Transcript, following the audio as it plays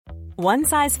One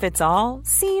size fits all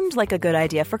seemed like a good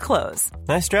idea for clothes.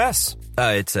 Nice dress.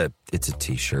 It's a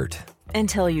t-shirt.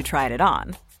 Until you tried it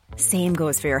on. Same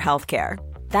goes for your healthcare.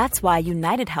 That's why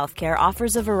United Healthcare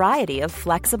offers a variety of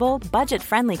flexible,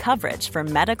 budget-friendly coverage for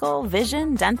medical,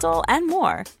 vision, dental, and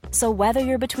more. So whether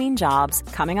you're between jobs,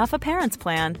 coming off a parent's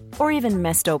plan, or even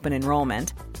missed open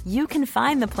enrollment, you can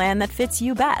find the plan that fits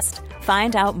you best.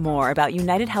 Find out more about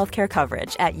United Healthcare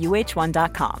coverage at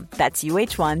uh1.com. That's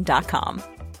uh1.com.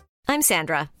 I'm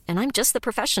Sandra, and I'm just the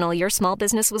professional your small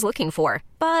business was looking for.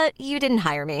 But you didn't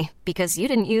hire me because you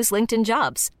didn't use LinkedIn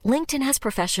Jobs. LinkedIn has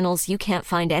professionals you can't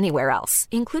find anywhere else,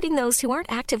 including those who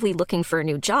aren't actively looking for a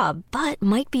new job, but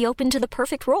might be open to the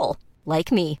perfect role,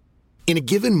 like me. In a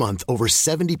given month, over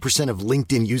 70% of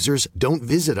LinkedIn users don't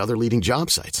visit other leading job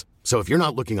sites. So if you're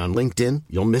not looking on LinkedIn,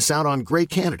 you'll miss out on great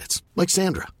candidates like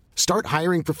Sandra. Start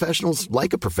hiring professionals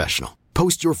like a professional.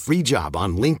 Post your free job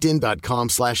on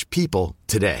linkedin.com/people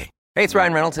today. Hey, it's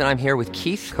Ryan Reynolds, and I'm here with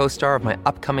Keith, co-star of my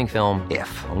upcoming film,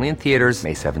 If, only in theaters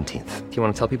May 17th. Do you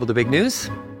want to tell people the big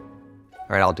news?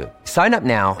 All right, I'll do it. Sign up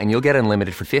now and you'll get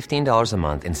unlimited for $15 a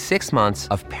month and 6 months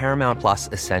of Paramount Plus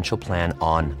Essential Plan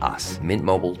on us.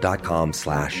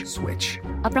 MintMobile.com/switch.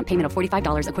 Upfront payment of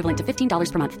 $45 equivalent to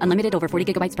 $15 per month. Unlimited over 40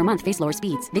 gigabytes per month. Face lower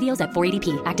speeds. Videos at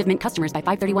 480p. Active Mint customers by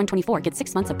 531.24 get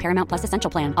 6 months of Paramount Plus Essential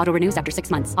Plan. Auto renews after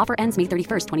 6 months. Offer ends May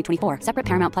 31st, 2024. Separate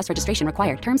Paramount Plus registration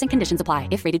required. Terms and conditions apply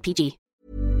if rated PG.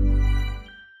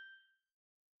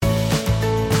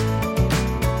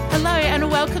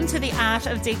 Welcome to the Art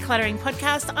of Decluttering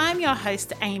podcast. I'm your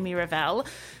host, Amy Revell,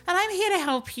 and I'm here to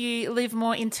help you live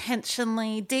more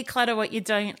intentionally, declutter what you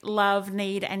don't love,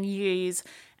 need, and use,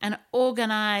 and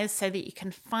organize so that you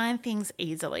can find things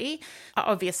easily.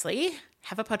 Obviously,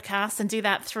 have a podcast and do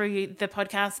that through the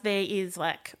podcast. There is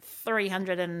like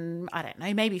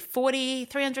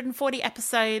 340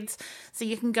 episodes. So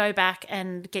you can go back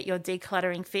and get your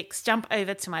decluttering fix. Jump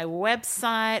over to my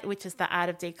website, which is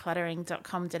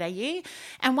theartofdecluttering.com.au.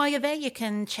 And while you're there, you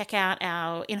can check out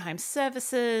our in-home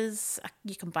services.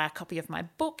 You can buy a copy of my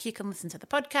book. You can listen to the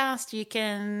podcast.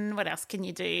 What else can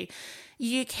you do?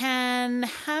 You can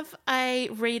have a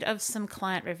read of some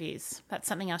client reviews. That's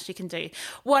something else you can do.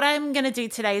 What I'm going to do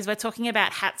today is we're talking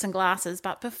about hats and glasses,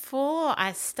 but before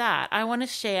I start, I want to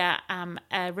share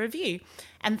a review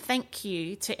and thank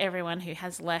you to everyone who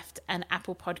has left an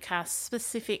Apple Podcast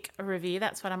specific review.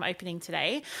 That's what I'm opening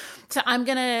today. So I'm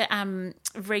going to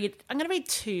read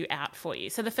 2 out for you.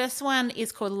 So the first one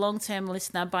is called Long Term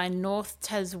Listener by North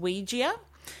Taswegia.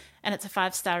 And it's a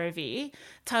 5-star review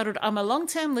titled, I'm a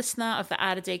long-term listener of The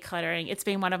Art of Decluttering. It's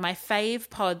been one of my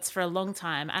fave pods for a long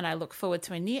time, and I look forward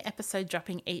to a new episode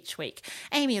dropping each week.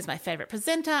 Amy is my favorite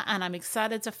presenter, and I'm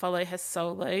excited to follow her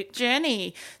solo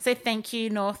journey. So thank you,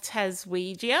 North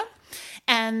Taswegia.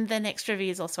 And the next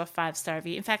review is also a 5-star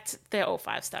review. In fact, they're all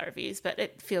 5-star reviews, but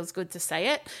it feels good to say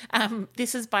it.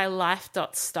 This is by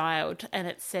Life.Styled, and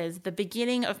it says, the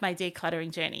beginning of my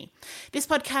decluttering journey. This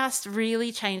podcast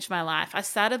really changed my life. I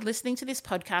started listening to this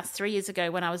podcast 3 years ago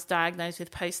when I was diagnosed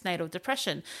with postnatal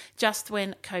depression, just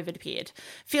when COVID appeared.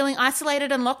 Feeling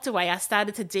isolated and locked away, I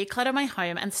started to declutter my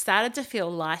home and started to feel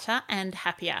lighter and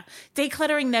happier.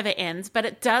 Decluttering never ends, but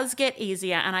it does get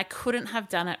easier, and I couldn't have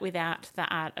done it without the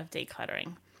art of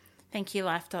decluttering. Thank you,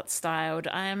 Life.Styled.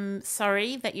 I'm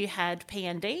sorry that you had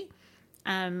PND.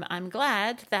 I'm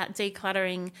glad that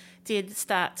decluttering did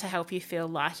start to help you feel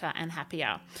lighter and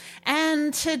happier.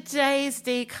 And today's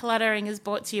decluttering is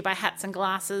brought to you by hats and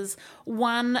glasses.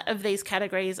 One of these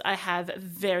categories I have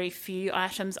very few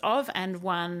items of, and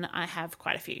one I have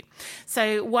quite a few.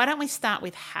 So why don't we start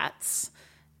with hats?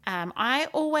 I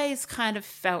always kind of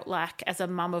felt like, as a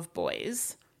mum of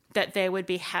boys, that there would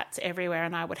be hats everywhere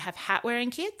and I would have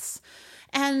hat-wearing kids.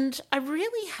 And I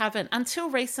really haven't until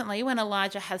recently, when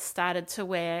Elijah has started to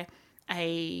wear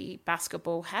a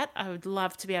basketball hat. I would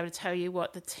love to be able to tell you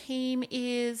what the team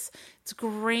is. It's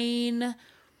green,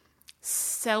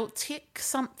 Celtic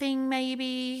something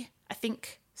maybe. I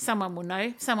think someone will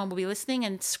know. Someone will be listening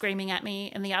and screaming at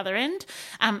me in the other end.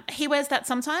 He wears that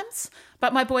sometimes,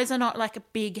 but my boys are not like a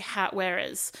big hat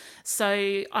wearers.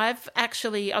 So I'll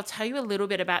tell you a little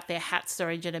bit about their hat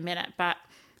storage in a minute, but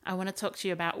I want to talk to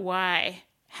you about why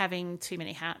having too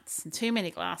many hats and too many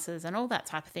glasses and all that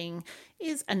type of thing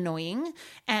is annoying,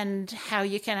 and how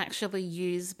you can actually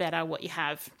use better what you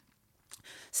have.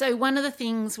 So one of the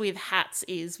things with hats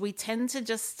is we tend to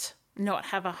just not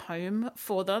have a home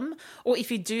for them, or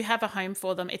if you do have a home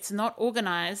for them, it's not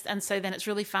organized, and so then it's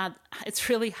really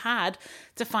hard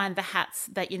to find the hats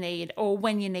that you need, or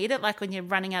when you need it, like when you're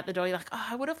running out the door, you're like, oh,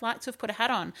 I would have liked to have put a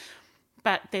hat on,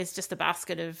 but there's just a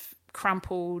basket of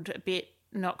crumpled, a bit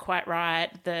not quite right,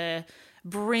 the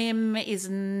brim is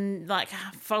like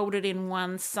folded in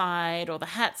one side, or the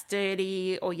hat's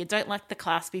dirty, or you don't like the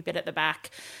claspy bit at the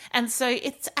back. And so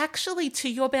it's actually to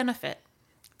your benefit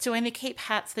to only keep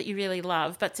hats that you really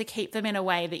love, but to keep them in a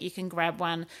way that you can grab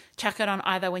one, chuck it on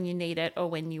either when you need it or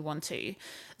when you want to.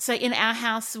 So in our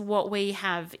house, what we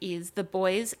have is the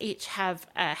boys each have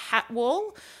a hat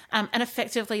wall, and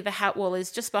effectively the hat wall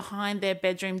is just behind their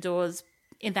bedroom doors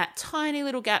in that tiny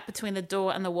little gap between the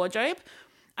door and the wardrobe.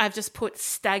 I've just put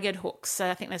staggered hooks. So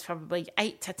I think there's probably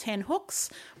 8 to 10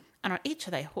 hooks, and on each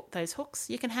of those hooks,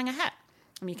 you can hang a hat.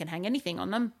 I mean, you can hang anything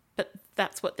on them, but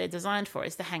that's what they're designed for,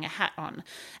 is to hang a hat on.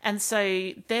 And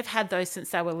so they've had those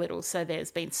since they were little. So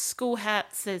there's been school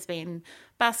hats, there's been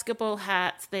basketball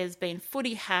hats, there's been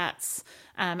footy hats.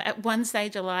 At one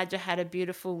stage, Elijah had a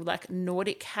beautiful like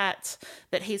Nordic hat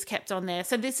that he's kept on there.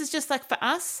 So this is just like, for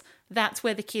us, that's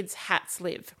where the kids' hats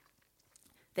live.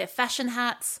 They're fashion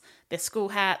hats, they're school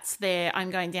hats, they're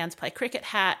I'm going down to play cricket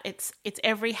hat. It's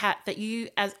every hat that you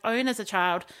own as a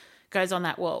child goes on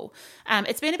that wall.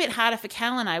 It's been a bit harder for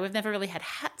Cal and I. We've never really had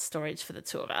hat storage for the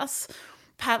two of us,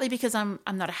 partly because I'm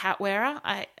not a hat wearer.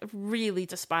 I really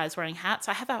despise wearing hats.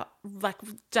 I have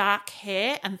dark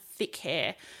hair and thick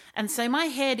hair, and so my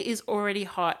head is already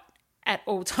hot at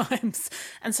all times.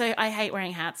 And so I hate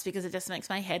wearing hats because it just makes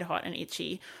my head hot and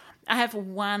itchy. I have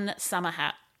one summer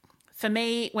hat. For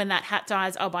me, when that hat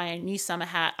dies, I'll buy a new summer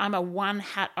hat. I'm a one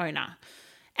hat owner,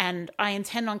 and I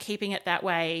intend on keeping it that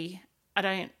way. I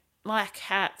don't like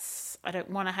hats. I don't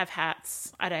want to have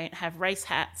hats. I don't have race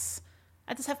hats.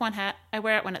 I just have one hat. I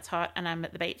wear it when it's hot and I'm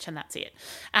at the beach, and that's it.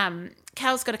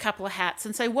 Cal's got a couple of hats.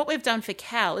 And so what we've done for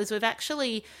Cal is we've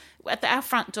actually, at our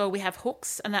front door, we have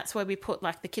hooks, and that's where we put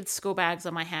like the kids' school bags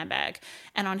or my handbag.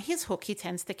 And on his hook, he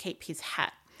tends to keep his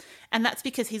hat. And that's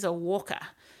because he's a walker,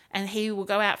 and he will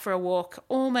go out for a walk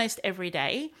almost every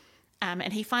day.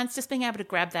 And he finds just being able to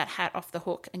grab that hat off the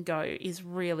hook and go is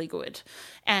really good.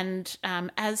 And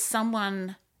as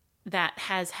someone that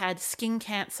has had skin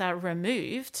cancer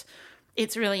removed,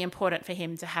 it's really important for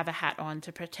him to have a hat on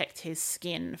to protect his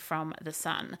skin from the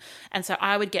sun. And so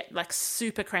I would get like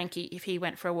super cranky if he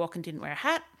went for a walk and didn't wear a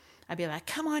hat. I'd be like,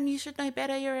 come on, you should know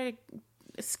better. You're a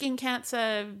skin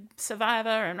cancer survivor,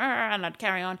 and I'd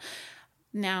carry on.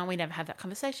 Now we never have that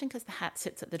conversation because the hat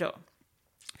sits at the door.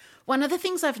 One of the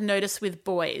things I've noticed with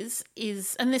boys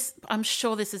is, and this, I'm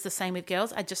sure this is the same with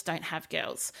girls, I just don't have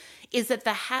girls, is that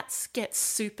the hats get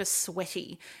super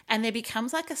sweaty and there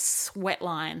becomes like a sweat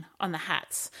line on the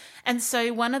hats. And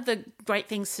so one of the great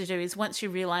things to do is, once you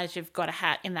realize you've got a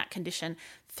hat in that condition,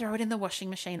 throw it in the washing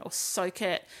machine or soak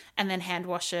it and then hand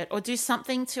wash it, or do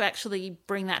something to actually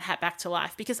bring that hat back to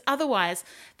life, because otherwise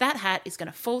that hat is going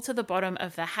to fall to the bottom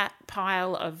of the hat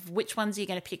pile of which ones you're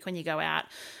going to pick when you go out.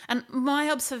 And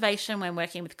my observation when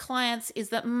working with clients is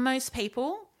that most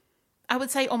people, I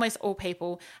would say almost all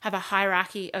people, have a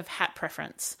hierarchy of hat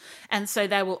preference. And so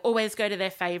they will always go to their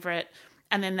favorite,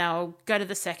 and then they'll go to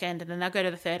the second, and then they'll go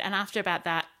to the third. And after about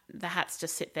that, the hats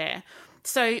just sit there.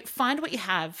 So find what you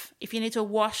have. If you need to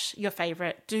wash your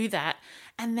favorite, do that.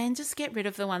 And then just get rid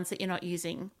of the ones that you're not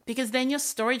using, because then your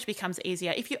storage becomes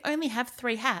easier. If you only have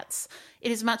 3 hats,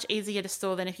 it is much easier to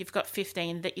store than if you've got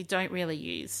 15 that you don't really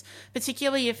use,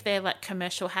 particularly if they're like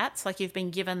commercial hats, like you've been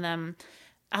given them.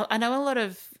 I know a lot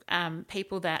of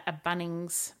people that are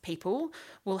Bunnings people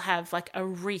will have like a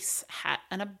Reese hat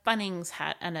and a Bunnings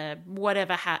hat and a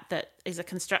whatever hat that is a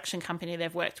construction company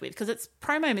they've worked with, because it's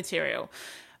promo material.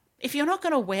 If you're not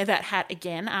going to wear that hat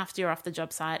again after you're off the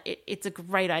job site, it's a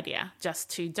great idea just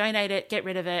to donate it, get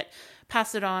rid of it,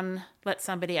 pass it on, let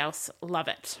somebody else love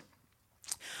it.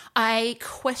 I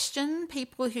question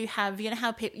people who have, you know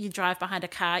how you drive behind a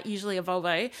car, usually a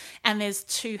Volvo, and there's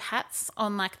 2 hats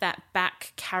on like that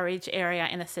back carriage area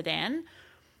in a sedan.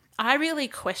 I really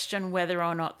question whether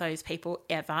or not those people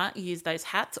ever use those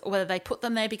hats, or whether they put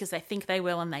them there because they think they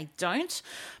will and they don't.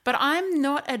 But I'm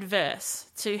not adverse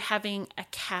to having a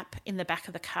cap in the back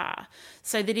of the car,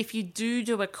 so that if you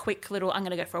do a quick little, I'm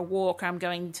going to go for a walk or I'm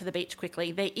going to the beach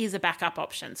quickly, there is a backup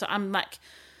option. So I'm like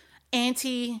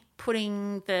anti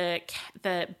putting the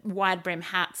wide brim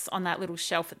hats on that little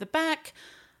shelf at the back,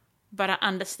 but I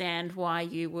understand why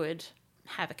you would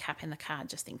have a cap in the car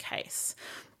just in case.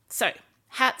 So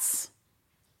hats,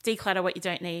 declutter what you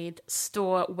don't need,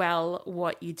 store well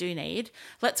what you do need.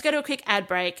 Let's go to a quick ad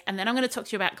break, and then I'm going to talk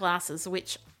to you about glasses,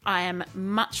 which I am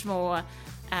much more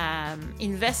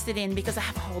invested in because I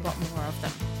have a whole lot more of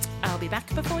them. I'll be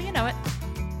back before you know it.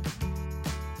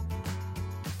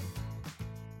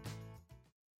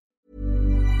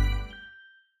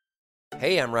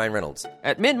 Hey, I'm Ryan Reynolds.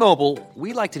 At Mint Mobile,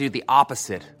 we like to do the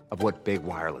opposite of what Big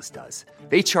Wireless does.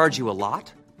 They charge you a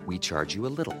lot. we charge you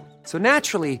a little. So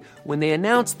naturally, when they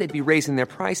announced they'd be raising their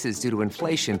prices due to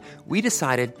inflation, we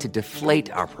decided to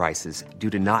deflate our prices due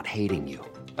to not hating you.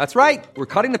 That's right. We're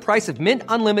cutting the price of Mint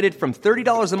Unlimited from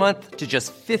 $30 a month to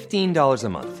just $15 a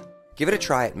month. Give it a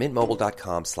try at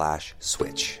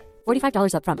mintmobile.com/switch.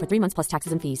 $45 up front for 3 months plus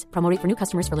taxes and fees. Promo rate for new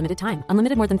customers for limited time.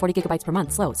 Unlimited more than 40 gigabytes per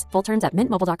month slows. Full terms at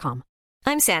mintmobile.com.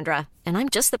 I'm Sandra, and I'm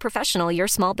just the professional your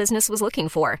small business was looking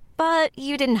for. But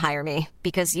you didn't hire me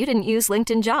because you didn't use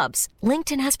LinkedIn Jobs.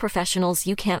 LinkedIn has professionals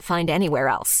you can't find anywhere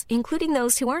else, including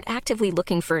those who aren't actively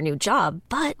looking for a new job,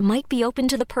 but might be open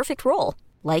to the perfect role,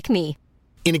 like me.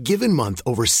 In a given month,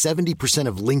 over 70%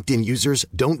 of LinkedIn users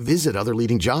don't visit other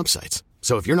leading job sites.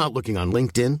 So if you're not looking on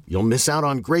LinkedIn, you'll miss out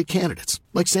on great candidates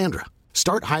like Sandra.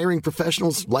 Start hiring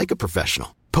professionals like a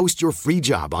professional. Post your free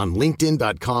job on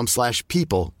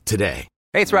linkedin.com/people today.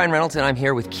 Hey, it's Ryan Reynolds, and I'm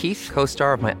here with Keith,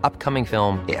 co-star of my upcoming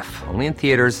film, If, only in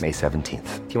theaters May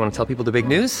 17th. Do you want to tell people the big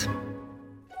news?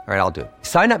 All right, I'll do it.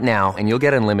 Sign up now and you'll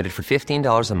get unlimited for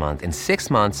 $15 a month and 6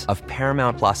 months of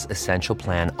Paramount Plus Essential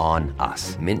Plan on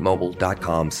us.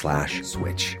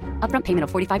 mintmobile.com/switch. Upfront payment of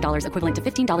 $45 equivalent to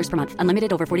 $15 per month.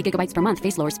 Unlimited over 40 gigabytes per month.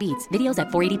 Face lower speeds. Videos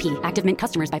at 480p. Active Mint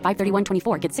customers by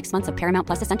 531.24 get 6 months of Paramount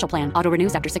Plus Essential Plan. Auto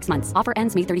renews after 6 months. Offer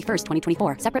ends May 31st,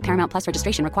 2024. Separate Paramount Plus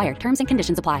registration required. Terms and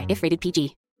conditions apply if rated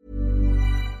PG.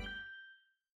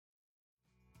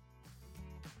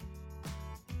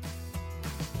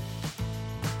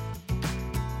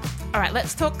 All right,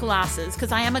 let's talk glasses,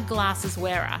 because I am a glasses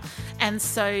wearer. And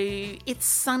so it's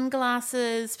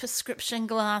sunglasses, prescription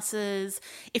glasses.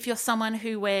 If you're someone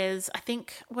who wears, I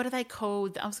think, what are they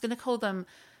called? I was going to call them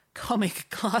comic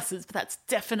glasses, but that's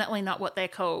definitely not what they're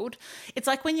called. It's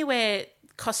like when you wear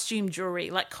costume jewelry,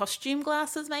 like costume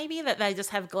glasses maybe, that they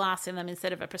just have glass in them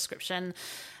instead of a prescription.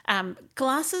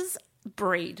 Glasses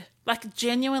breed. Like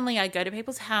genuinely, I go to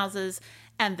people's houses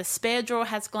and the spare drawer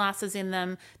has glasses in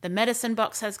them, the medicine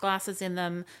box has glasses in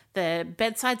them, the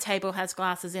bedside table has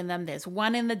glasses in them, there's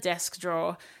one in the desk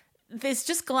drawer. There's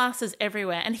just glasses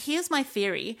everywhere. And here's my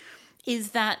theory,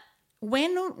 is that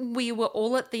when we were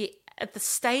all at the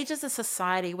stage as a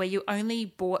society where you only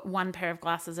bought one pair of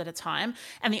glasses at a time,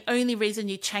 and the only reason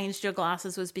you changed your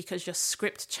glasses was because your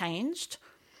script changed,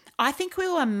 I think we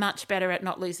were much better at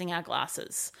not losing our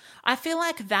glasses. I feel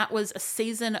like that was a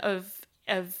season of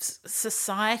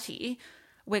society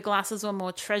where glasses were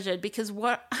more treasured, because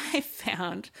what I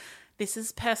found, this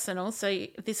is personal, so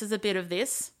this is a bit of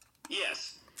this.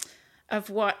 Yes. Of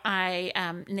what I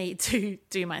need to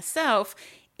do myself,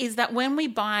 is that when we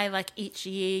buy, like each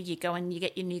year, you go and you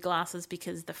get your new glasses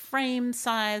because the frame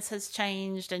size has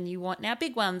changed and you want now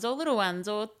big ones or little ones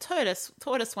or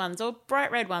tortoise ones or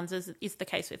bright red ones, is the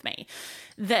case with me.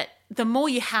 That the more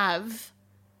you have,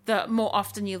 the more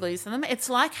often you lose them. It's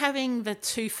like having the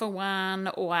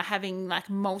 2-for-1 or having like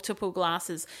multiple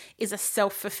glasses is a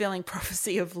self-fulfilling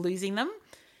prophecy of losing them,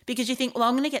 because you think, well,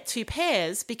 I'm going to get 2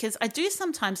 pairs because I do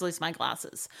sometimes lose my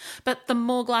glasses. But the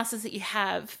more glasses that you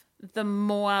have, the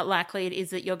more likely it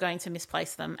is that you're going to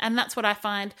misplace them. And that's what I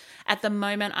find. At the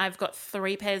moment, I've got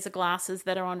 3 pairs of glasses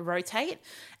that are on rotate,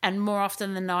 and more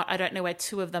often than not, I don't know where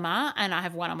 2 of them are, and I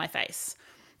have 1 on my face.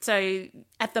 So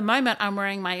at the moment, I'm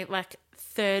wearing my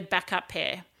 3rd backup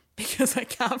pair because I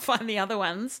can't find the other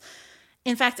ones.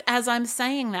 In fact, as I'm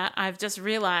saying that, I've just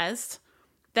realized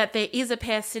that there is a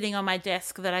pair sitting on my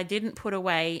desk that I didn't put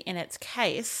away in its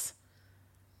case.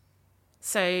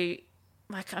 So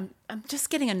I'm just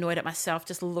getting annoyed at myself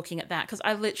just looking at that, because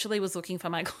I literally was looking for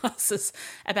my glasses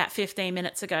about 15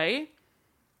 minutes ago,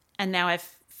 and now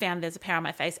I've found there's a pair on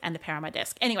my face and a pair on my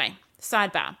desk. Anyway,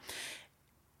 sidebar.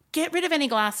 Get rid of any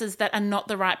glasses that are not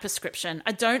the right prescription.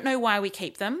 I don't know why we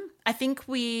keep them. I think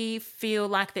we feel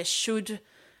like there should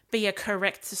be a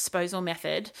correct disposal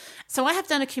method. So I have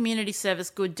done a community service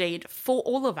good deed for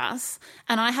all of us,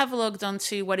 and I have logged on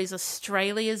to what is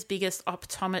Australia's biggest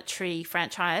optometry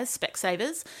franchise,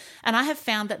 Specsavers, and I have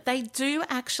found that they do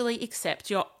actually accept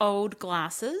your old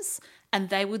glasses, and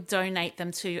they will donate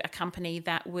them to a company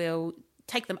that will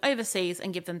take them overseas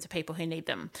and give them to people who need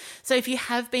them. So if you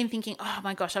have been thinking, oh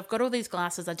my gosh, I've got all these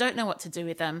glasses, I don't know what to do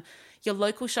with them, your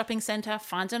local shopping centre,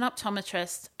 find an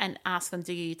optometrist and ask them,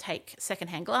 do you take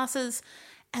secondhand glasses,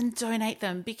 and donate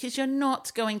them, because you're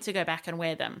not going to go back and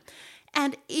wear them.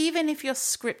 And even if your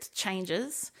script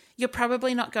changes, you're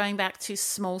probably not going back to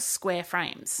small square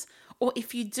frames. Or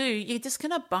if you do, you're just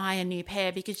going to buy a new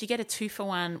pair because you get a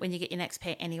 2-for-1 when you get your next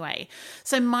pair anyway.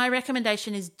 So my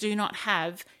recommendation is do not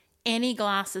have any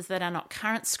glasses that are not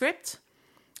current script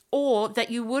or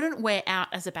that you wouldn't wear out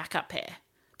as a backup pair.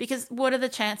 Because what are the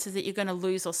chances that you're going to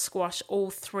lose or squash all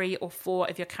 3 or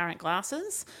 4 of your current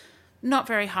glasses? Not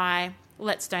very high.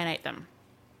 Let's donate them.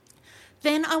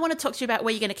 Then I want to talk to you about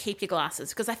where you're going to keep your glasses,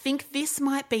 because I think this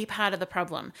might be part of the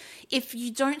problem. If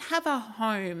you don't have a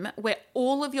home where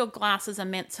all of your glasses are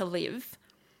meant to live,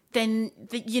 then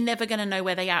you're never going to know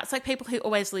where they are. It's like people who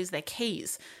always lose their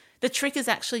keys. The trick is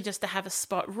actually just to have a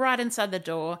spot right inside the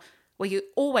door where you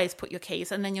always put your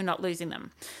keys, and then you're not losing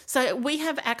them. So we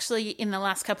have actually, in the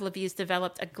last couple of years,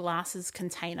 developed a glasses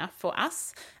container for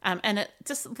us. And it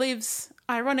just lives,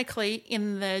 ironically,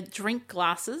 in the drink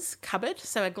glasses cupboard.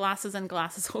 So our glasses and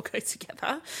glasses all go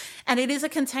together. And it is a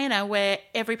container where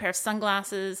every pair of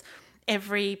sunglasses,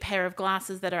 every pair of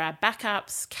glasses that are our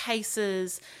backups,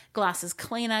 cases, glasses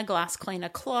cleaner, glass cleaner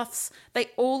cloths,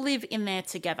 they all live in there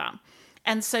together.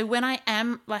 And so when I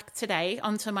am, like today,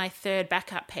 onto my third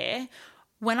backup pair,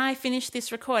 when I finish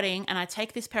this recording and I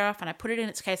take this pair off and I put it in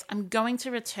its case, I'm going to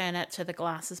return it to the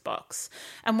glasses box.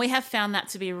 And we have found that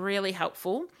to be really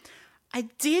helpful. I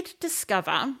did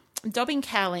discover, dobbing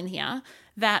Cal in here,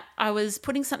 that I was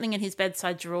putting something in his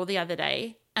bedside drawer the other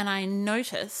day, and I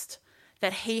noticed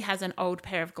that he has an old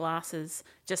pair of glasses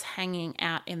just hanging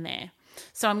out in there.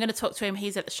 So I'm going to talk to him.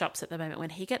 He's at the shops at the moment.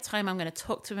 When he gets home, I'm going to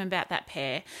talk to him about that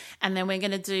pair. And then we're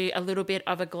going to do a little bit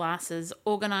of a glasses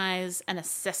organise, an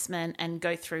assessment, and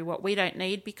go through what we don't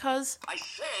need, because I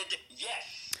said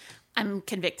yes. I'm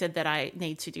convicted that I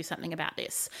need to do something about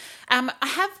this. I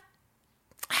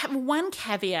have one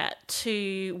caveat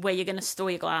to where you're going to store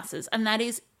your glasses, and that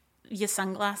is your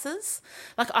sunglasses.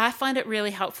 Like, I find it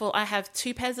really helpful. I have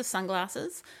 2 pairs of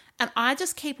sunglasses, and I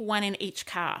just keep one in each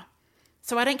car.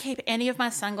 So I don't keep any of my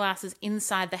sunglasses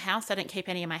inside the house. I don't keep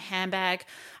any in my handbag.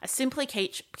 I simply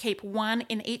keep one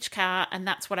in each car, and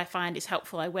that's what I find is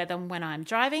helpful. I wear them when I'm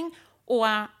driving,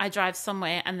 or I drive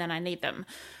somewhere and then I need them.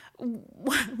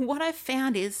 What I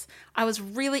found is I was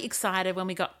really excited when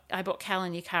I bought Cal a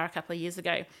new car a couple of years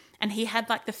ago, and he had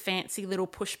like the fancy little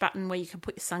push button where you can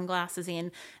put your sunglasses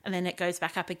in and then it goes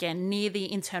back up again near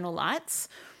the internal lights.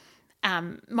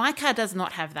 My car does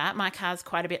not have that. My car's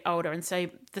quite a bit older, and so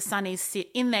the sunnies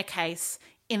sit in their case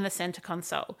in the center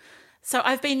console. So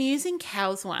I've been using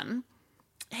Cal's one.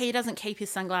 He doesn't keep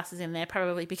his sunglasses in there,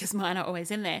 probably because mine are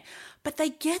always in there, but they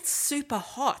get super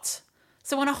hot.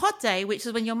 So on a hot day, which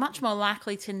is when you're much more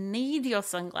likely to need your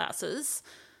sunglasses,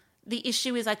 the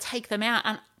issue is I take them out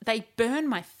and they burn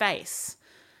my face.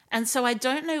 And so I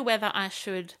don't know whether I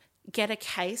should get a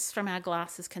case from our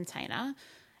glasses container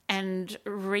and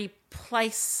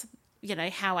replace,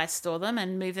 how I store them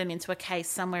and move them into a case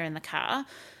somewhere in the car,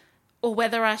 or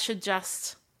whether I should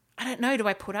just, I don't know, do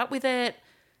I put up with it?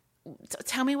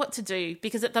 Tell me what to do,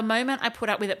 because at the moment I put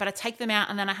up with it, but I take them out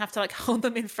and then I have to hold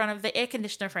them in front of the air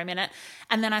conditioner for a minute,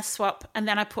 and then I swap, and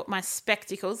then I put my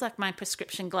spectacles, like my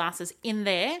prescription glasses, in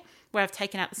there where I've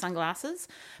taken out the sunglasses.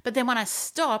 But then when I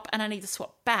stop and I need to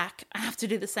swap back, I have to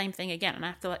do the same thing again, and I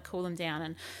have to cool them down.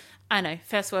 And I know,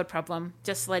 first world problem,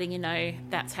 just letting you know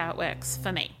that's how it works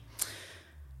for me.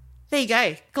 There you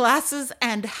go, glasses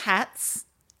and hats.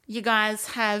 You guys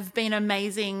have been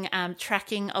amazing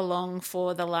tracking along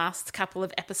for the last couple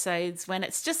of episodes when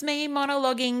it's just me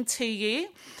monologuing to you.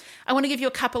 I want to give you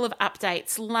a couple of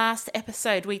updates. Last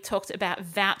episode, we talked about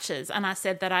vouchers, and I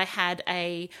said that I had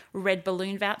a red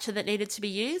balloon voucher that needed to be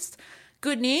used.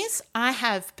 Good news, I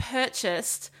have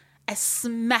purchased a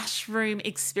smash room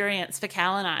experience for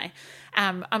Cal and I.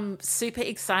 I'm super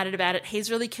excited about it. He's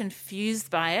really confused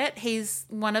by it. He's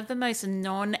one of the most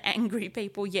non-angry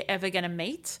people you're ever going to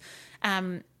meet.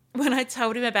 When I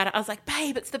told him about it, I was like,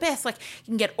 babe, it's the best. You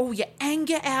can get all your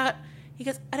anger out. He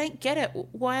goes, I don't get it.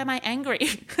 Why am I angry?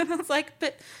 And I was like,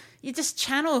 but you just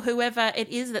channel whoever it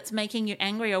is that's making you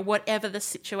angry, or whatever the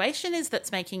situation is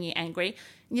that's making you angry,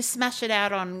 and you smash it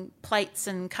out on plates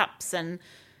and cups. And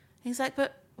he's like,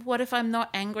 but what if I'm not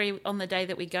angry on the day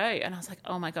that we go? And I was like,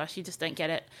 oh my gosh, you just don't get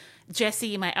it.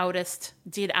 Jesse, my eldest,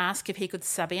 did ask if he could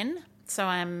sub in, so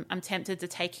I'm tempted to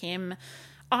take him.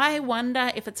 I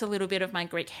wonder if it's a little bit of my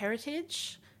Greek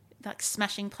heritage.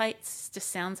 Smashing plates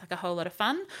just sounds like a whole lot of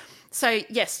fun. So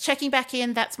yes, checking back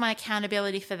in, that's my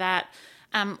accountability for that.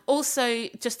 Also,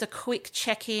 just a quick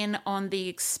check-in on the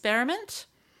experiment.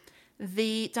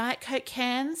 The Diet Coke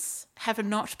cans have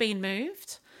not been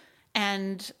moved,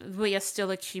 and we are still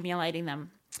accumulating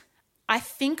them. I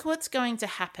think what's going to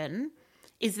happen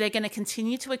is they're going to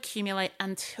continue to accumulate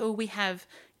until we have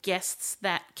guests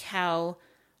that Cal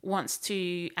wants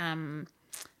to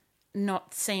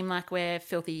not seem like we're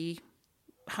filthy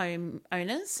home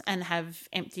owners and have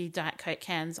empty Diet Coke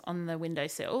cans on the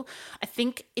windowsill. I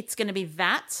think it's going to be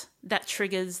that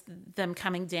triggers them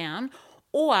coming down,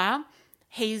 or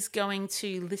he's going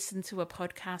to listen to a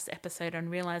podcast episode and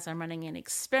realize I'm running an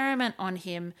experiment on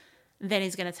him, then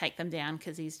he's going to take them down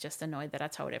because he's just annoyed that I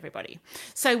told everybody.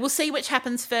 So we'll see which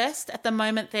happens first. At the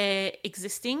moment they're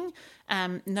existing,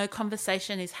 no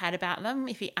conversation is had about them.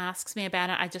 If he asks me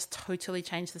about it, I just totally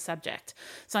change the subject.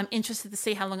 So I'm interested to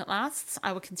see how long it lasts.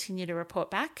 I will continue to report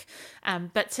back.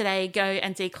 But today, go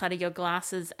and declutter your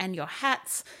glasses and your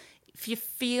hats. If you're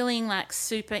feeling like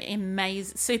super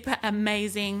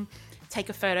amazing, take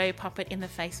a photo, pop it in the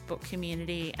Facebook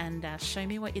community and show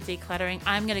me what you're decluttering.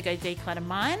 I'm going to go declutter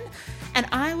mine, and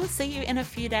I will see you in a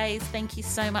few days. Thank you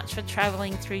so much for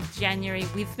traveling through January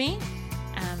with me.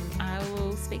 I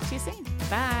will speak to you soon.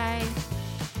 Bye.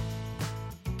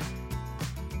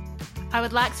 I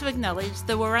would like to acknowledge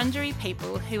the Wurundjeri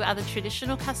people, who are the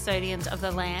traditional custodians of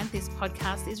the land this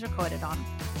podcast is recorded on.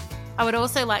 I would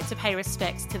also like to pay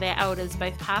respects to their elders,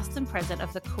 both past and present,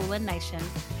 of the Kulin Nation,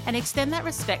 and extend that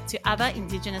respect to other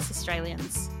Indigenous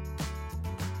Australians.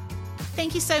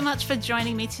 Thank you so much for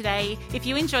joining me today. If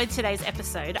you enjoyed today's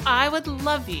episode, I would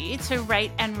love you to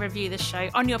rate and review the show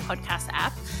on your podcast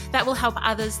app. That will help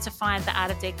others to find the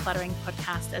Art of Decluttering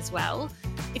podcast as well.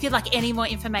 If you'd like any more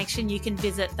information, you can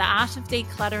visit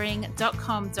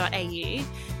theartofdecluttering.com.au,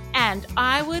 and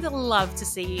I would love to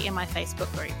see you in my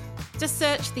Facebook group. Just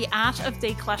search the Art of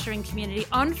Decluttering community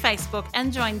on Facebook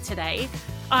and join today.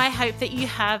 I hope that you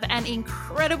have an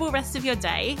incredible rest of your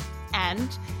day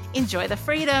and enjoy the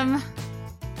freedom.